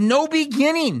 He has no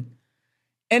beginning.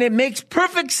 And it makes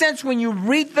perfect sense when you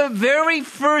read the very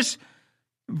first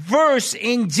verse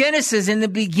in Genesis. In the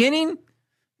beginning,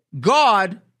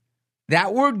 God,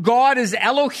 that word God is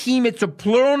Elohim. It's a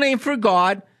plural name for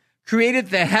God, created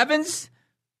the heavens,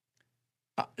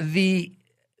 in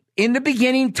the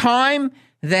beginning, time,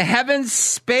 the heavens,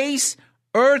 space,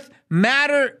 earth,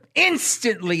 matter,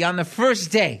 instantly on the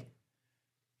first day.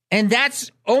 And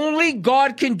that's only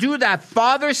God can do that.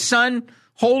 Father, Son,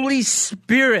 Holy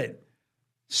Spirit.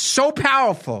 So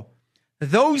powerful.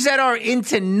 Those that are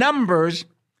into numbers,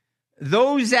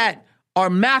 those that are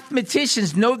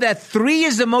mathematicians know that 3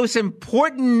 is the most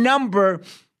important number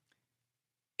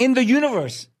in the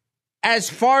universe. As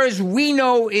far as we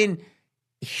know in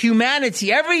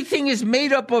humanity, everything is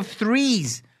made up of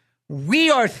 3s.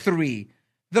 We are 3.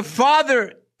 The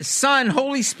Father, Son,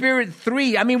 Holy Spirit,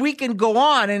 3. I mean, we can go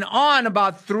on and on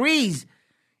about 3s.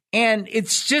 And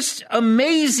it's just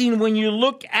amazing when you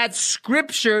look at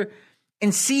Scripture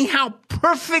and see how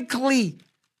perfectly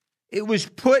it was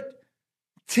put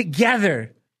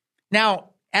together.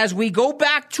 Now, as we go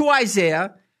back to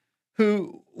Isaiah,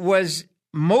 who was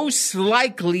most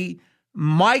likely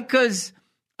Micah's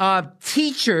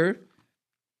teacher,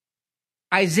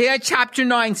 Isaiah chapter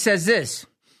 9 says this,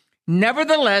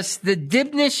 "Nevertheless, the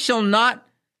dimness shall not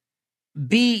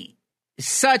be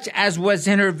such as was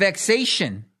in her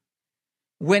vexation,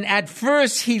 when at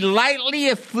first he lightly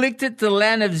afflicted the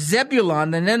land of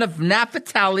Zebulun and then of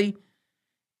Naphtali,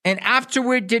 and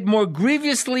afterward did more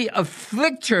grievously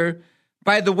afflict her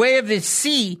by the way of the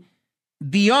sea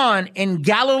beyond in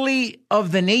Galilee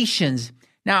of the nations."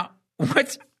 Now,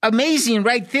 what's amazing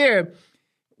right there,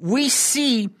 we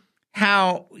see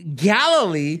how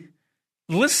Galilee,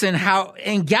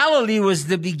 in Galilee was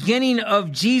the beginning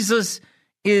of Jesus'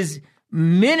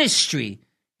 ministry.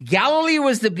 Galilee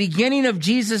was the beginning of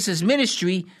Jesus'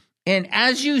 ministry. And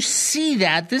as you see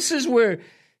that, this is where,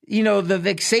 the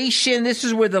vexation, this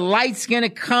is where the light's going to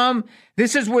come.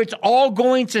 This is where it's all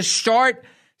going to start.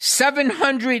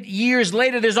 700 years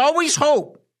later, there's always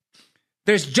hope.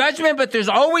 There's judgment, but there's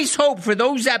always hope for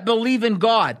those that believe in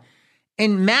God.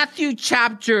 In Matthew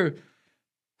chapter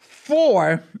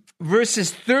 4, verses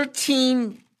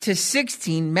 13 to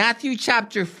 16, Matthew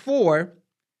chapter 4,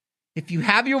 if you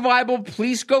have your Bible,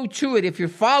 please go to it if you're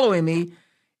following me.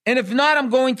 And if not, I'm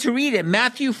going to read it.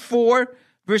 Matthew 4,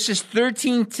 verses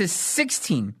 13 to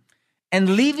 16.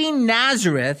 "And leaving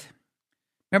Nazareth,"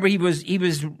 remember he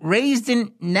was raised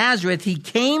in Nazareth, "he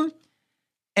came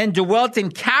and dwelt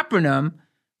in Capernaum,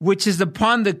 which is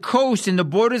upon the coast in the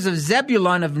borders of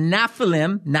Zebulun of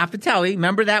Naphtali."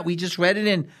 Remember that? We just read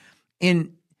it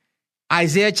in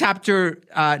Isaiah chapter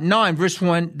 9, verse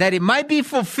 1, "that it might be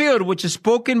fulfilled, which is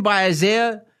spoken by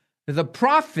Isaiah the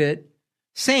prophet,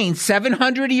 saying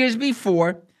 700 years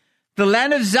before, the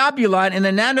land of Zabulon and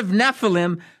the land of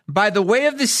Nephilim, by the way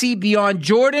of the sea beyond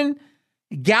Jordan,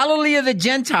 Galilee of the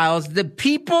Gentiles, the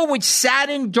people which sat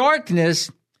in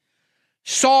darkness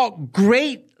saw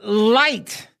great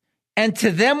light. And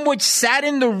to them which sat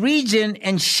in the region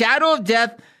and shadow of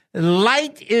death,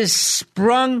 light is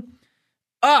sprung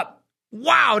up.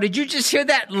 Wow, did you just hear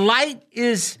that? Light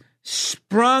is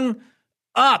sprung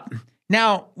up.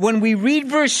 Now, when we read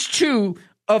verse 2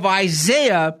 of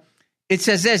Isaiah, it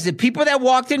says this, the people that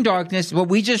walked in darkness, what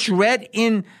we just read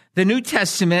in the New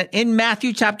Testament, in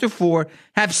Matthew chapter 4,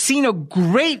 have seen a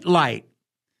great light.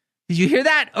 Did you hear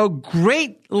that? A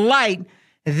great light.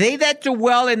 They that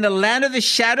dwell in the land of the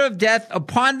shadow of death,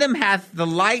 upon them hath the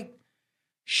light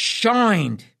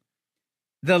shined.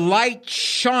 The light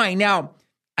shine. Now,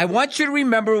 I want you to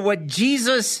remember what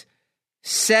Jesus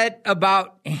said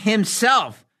about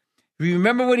himself.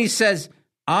 Remember when he says,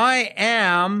 I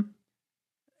am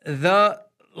the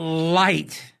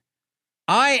light.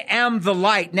 I am the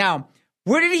light. Now,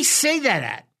 where did he say that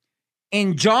at?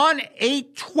 In John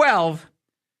 8:12,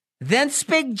 then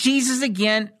spake Jesus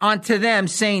again unto them,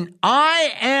 saying,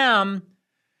 I am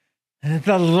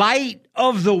the light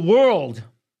of the world.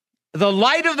 The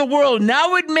light of the world.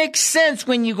 Now it makes sense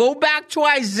when you go back to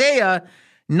Isaiah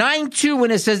 9:2,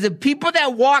 when it says, the people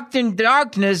that walked in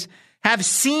darkness have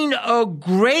seen a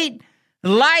great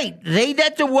light. They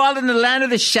that dwell in the land of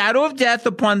the shadow of death,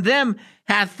 upon them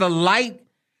hath the light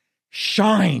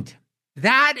shined.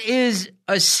 That is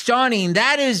astonishing.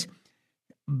 That is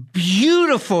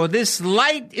beautiful. This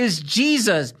light is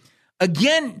Jesus.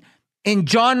 Again, in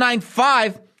John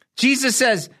 9:5, Jesus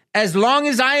says, as long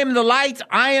as I am the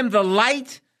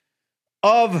light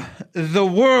of the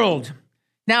world.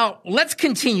 Now, let's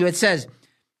continue. It says,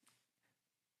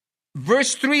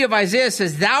 verse 3 of Isaiah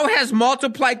says, thou hast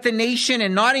multiplied the nation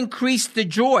and not increased the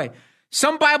joy.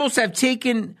 Some Bibles have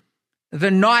taken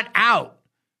the not out,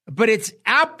 but it's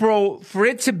apro for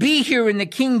it to be here in the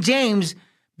King James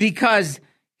because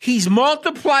he's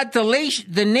multiplied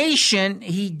the nation.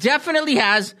 He definitely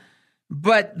has,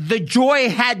 but the joy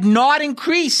had not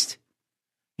increased.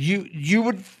 You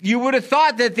would have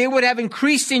thought that they would have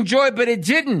increased in joy, but it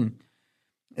didn't.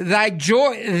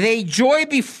 They joy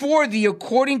before thee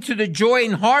according to the joy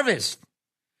in harvest,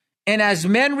 and as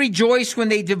men rejoice when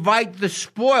they divide the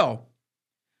spoil.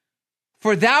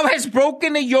 For thou hast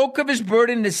broken the yoke of his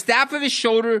burden, the staff of his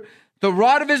shoulder, the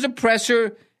rod of his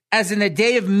oppressor, as in the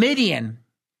day of Midian.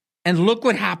 And look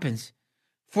what happens.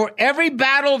 For every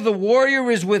battle of the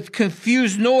warrior is with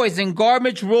confused noise and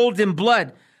garments rolled in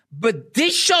blood. But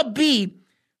this shall be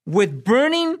with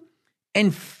burning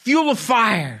and fuel of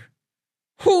fire.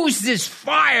 Who's this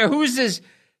fire? Who's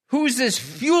this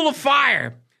fuel of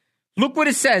fire? Look what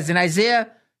it says in Isaiah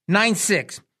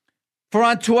 9:6. For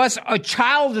unto us a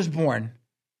child is born.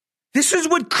 This is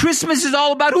what Christmas is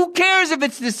all about. Who cares if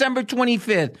it's December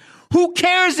 25th? Who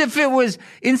cares if it was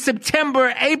in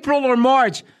September, April, or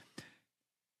March?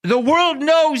 The world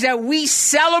knows that we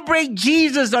celebrate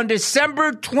Jesus on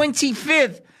December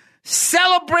 25th.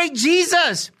 Celebrate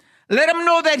Jesus. Let them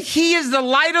know that he is the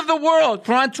light of the world.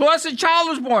 For unto us a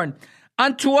child is born.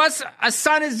 Unto us a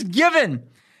son is given.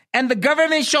 And the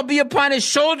government shall be upon his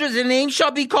shoulders, and the name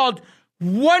shall be called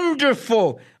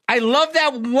Wonderful. I love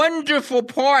that wonderful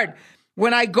part.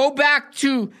 When I go back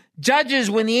to Judges,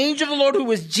 when the angel of the Lord, who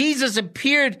was Jesus,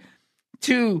 appeared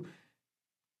to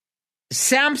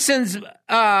Samson's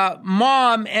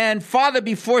mom and father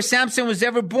before Samson was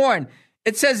ever born.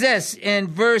 It says this in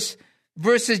verses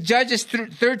Judges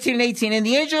 13 and 18. And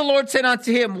the angel of the Lord said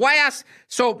unto him, why ask?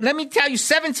 So let me tell you,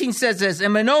 17 says this.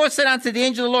 And Manoah said unto the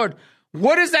angel of the Lord,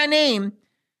 what is thy name,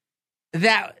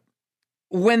 that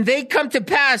when they come to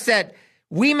pass, that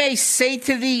we may say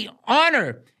to thee,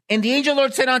 honor? And the angel of the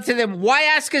Lord said unto them, why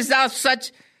askest thou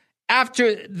such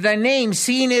after the name,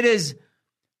 seeing it is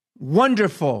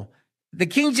wonderful? The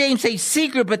King James says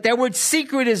secret, but that word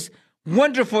secret is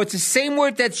wonderful. It's the same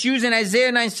word that's used in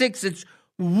Isaiah 9:6. It's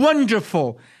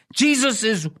wonderful. Jesus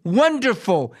is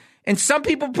wonderful. And some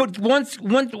people put one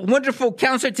wonderful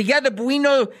counselor together, but we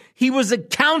know he was a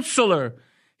counselor.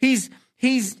 He's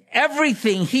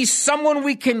everything. He's someone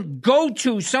we can go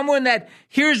to, someone that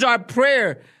hears our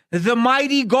prayer. The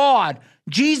mighty God.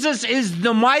 Jesus is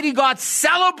the mighty God.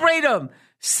 Celebrate him.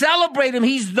 Celebrate him.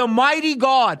 He's the mighty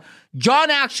God.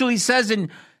 John actually says in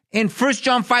 1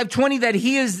 John 5:20 that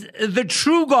he is the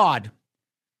true God,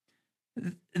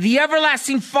 the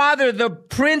everlasting Father, the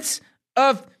Prince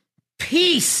of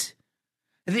Peace.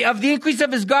 Of the increase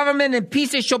of his government and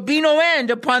peace, there shall be no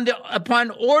end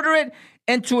upon order it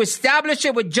and to establish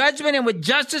it with judgment and with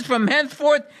justice from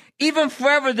henceforth, even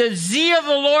forever. The zeal of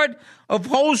the Lord of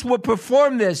hosts will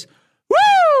perform this.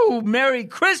 Woo! Merry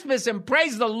Christmas and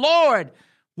praise the Lord.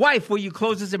 Wife, will you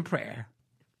close us in prayer?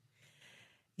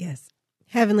 Yes.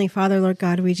 Heavenly Father, Lord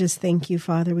God, we just thank you,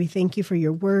 Father. We thank you for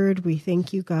your word. We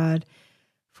thank you, God,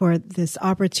 for this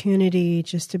opportunity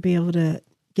just to be able to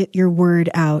get your word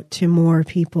out to more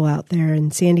people out there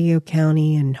in San Diego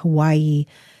County and Hawaii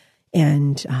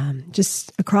and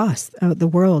just across the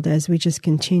world as we just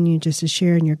continue just to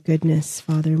share in your goodness,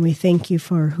 Father. And we thank you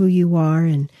for who you are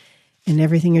and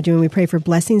everything you're doing. We pray for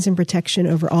blessings and protection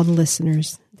over all the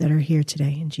listeners that are here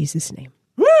today. In Jesus' name.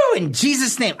 Woo! In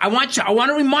Jesus' name. I want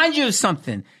to remind you of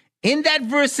something. In that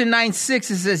verse in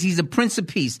 9:6, it says he's a Prince of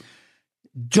Peace.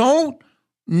 Don't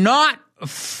not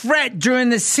fret during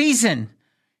the season.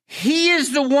 He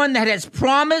is the one that has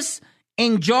promised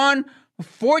in John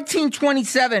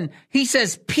 14:27. He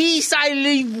says, peace I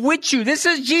leave with you. This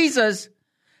is Jesus.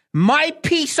 My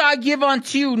peace I give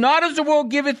unto you. Not as the world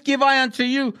giveth, give I unto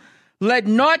you. Let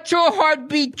not your heart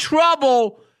be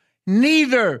troubled,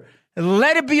 neither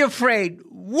let it be afraid.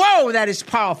 Whoa, that is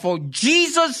powerful.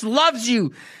 Jesus loves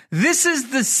you. This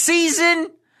is the season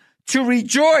to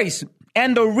rejoice.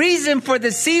 And the reason for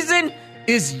the season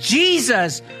is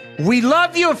Jesus. We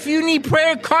love you. If you need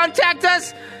prayer, contact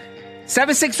us.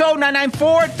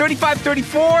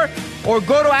 760-994-3534 or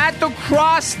go to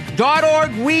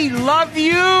atthecross.org. We love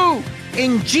you.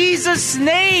 In Jesus'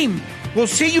 name. We'll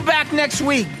see you back next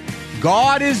week.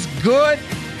 God is good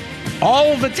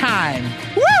all the time.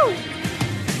 Woo!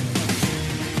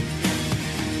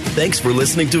 Thanks for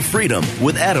listening to Freedom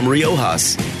with Adam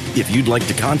Riojas. If you'd like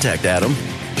to contact Adam,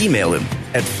 email him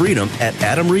at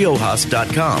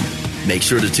freedom@adamriojas.com. Make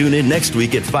sure to tune in next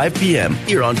week at 5 p.m.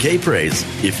 here on K-Praise.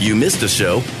 If you missed a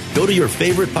show, go to your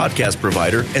favorite podcast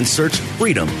provider and search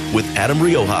Freedom with Adam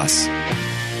Riojas.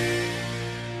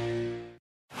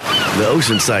 The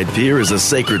Oceanside Pier is a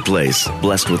sacred place,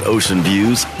 blessed with ocean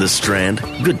views, the Strand,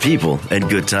 good people, and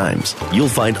good times. You'll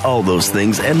find all those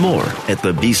things and more at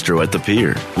the Bistro at the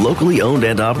Pier. Locally owned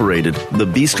and operated, the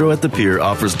Bistro at the Pier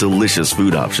offers delicious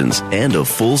food options and a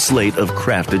full slate of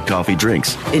crafted coffee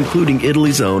drinks, including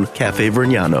Italy's own Cafe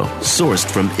Vergnano, sourced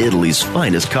from Italy's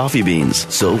finest coffee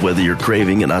beans. So whether you're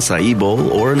craving an acai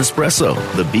bowl or an espresso,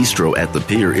 the Bistro at the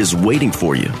Pier is waiting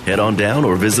for you. Head on down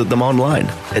or visit them online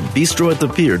at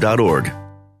bistroatthepier.org.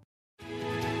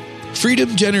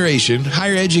 Freedom Generation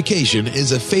Higher Education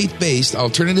is a faith-based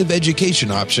alternative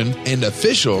education option and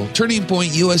official Turning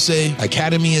Point USA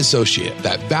Academy Associate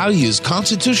that values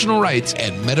constitutional rights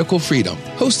and medical freedom.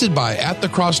 Hosted by At the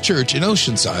Cross Church in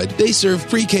Oceanside, they serve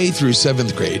pre-K through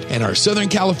 7th grade and are Southern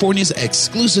California's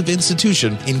exclusive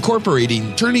institution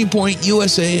incorporating Turning Point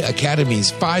USA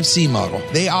Academy's 5C model.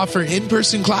 They offer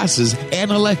in-person classes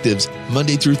and electives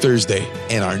Monday through Thursday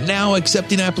and are now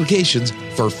accepting applications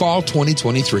for fall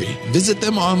 2023. Visit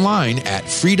them online at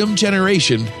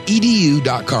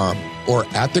freedomgenerationedu.com or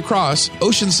at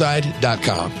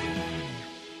thecrossoceanside.com.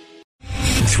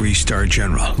 3-star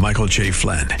General Michael J.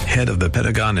 Flynn, head of the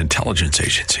Pentagon Intelligence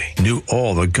Agency, knew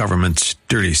all the government's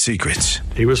dirty secrets.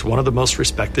 He was one of the most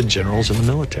respected generals in the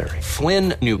military.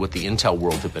 Flynn knew what the intel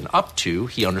world had been up to.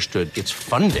 He understood its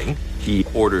funding. He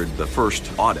ordered the first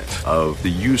audit of the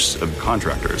use of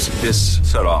contractors. This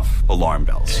set off alarm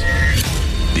bells.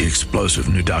 The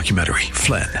explosive new documentary,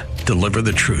 Flynn, Deliver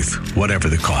the Truth, Whatever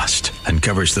the Cost,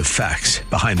 uncovers the facts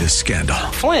behind this scandal.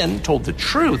 Flynn told the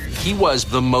truth. He was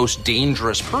the most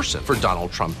dangerous person for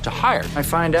Donald Trump to hire. I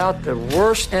find out the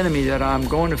worst enemy that I'm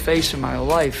going to face in my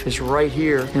life is right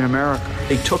here in America.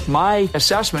 They took my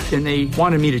assessment and they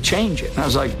wanted me to change it. And I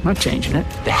was like, I'm not changing it.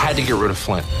 They had to get rid of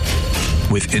Flynn.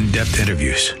 With in-depth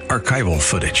interviews, archival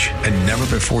footage, and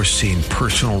never-before-seen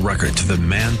personal records of the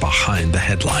man behind the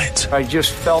headlines. I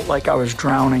just felt like I was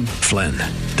drowning. Flynn,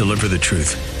 Deliver the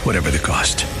Truth, Whatever the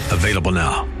Cost. Available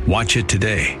now. Watch it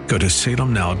today. Go to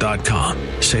salemnow.com.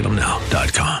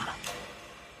 salemnow.com.